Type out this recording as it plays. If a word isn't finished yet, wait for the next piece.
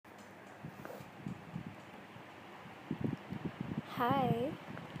Hi,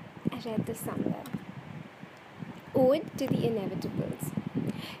 I read this somewhere. Ode to the Inevitables.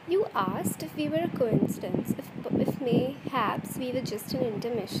 You asked if we were a coincidence, if mayhaps we were just an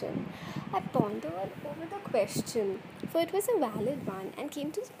intermission. I pondered over the question, for it was a valid one, and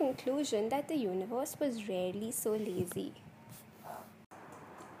came to the conclusion that the universe was rarely so lazy.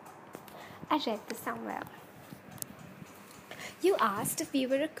 I read this somewhere. You asked if we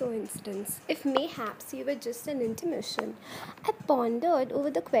were a coincidence, if mayhaps we were just an intermission. I pondered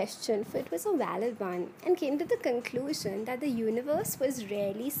over the question, for it was a valid one, and came to the conclusion that the universe was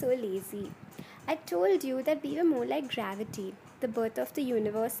rarely so lazy. I told you that we were more like gravity, the birth of the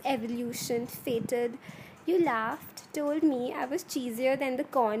universe, evolution, fated. You laughed, told me I was cheesier than the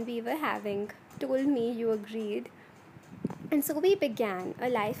corn we were having, told me you agreed. And so we began a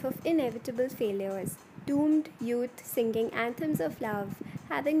life of inevitable failures, doomed youth singing anthems of love,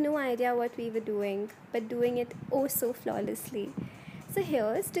 having no idea what we were doing, but doing it oh so flawlessly. So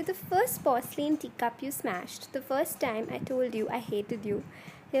here's to the first porcelain teacup you smashed, the first time I told you I hated you.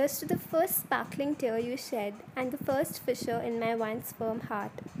 Here's to the first sparkling tear you shed, and the first fissure in my once firm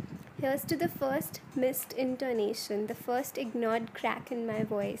heart. Here's to the first missed intonation, the first ignored crack in my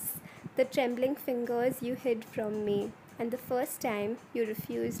voice, the trembling fingers you hid from me, and the first time you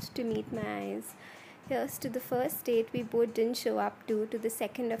refused to meet my eyes. Here's to the first date we both didn't show up to the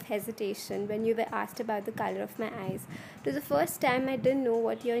second of hesitation when you were asked about the color of my eyes, to the first time I didn't know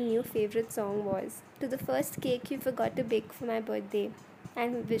what your new favorite song was, to the first cake you forgot to bake for my birthday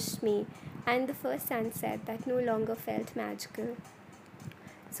and wished me, and the first sunset that no longer felt magical.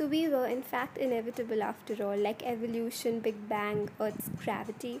 So we were in fact inevitable after all, like evolution, Big Bang, Earth's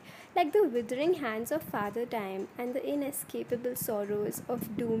gravity, like the withering hands of Father Time and the inescapable sorrows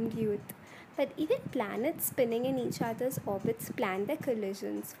of doomed youth. But even planets spinning in each other's orbits plan their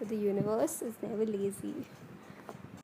collisions, for the universe is never lazy.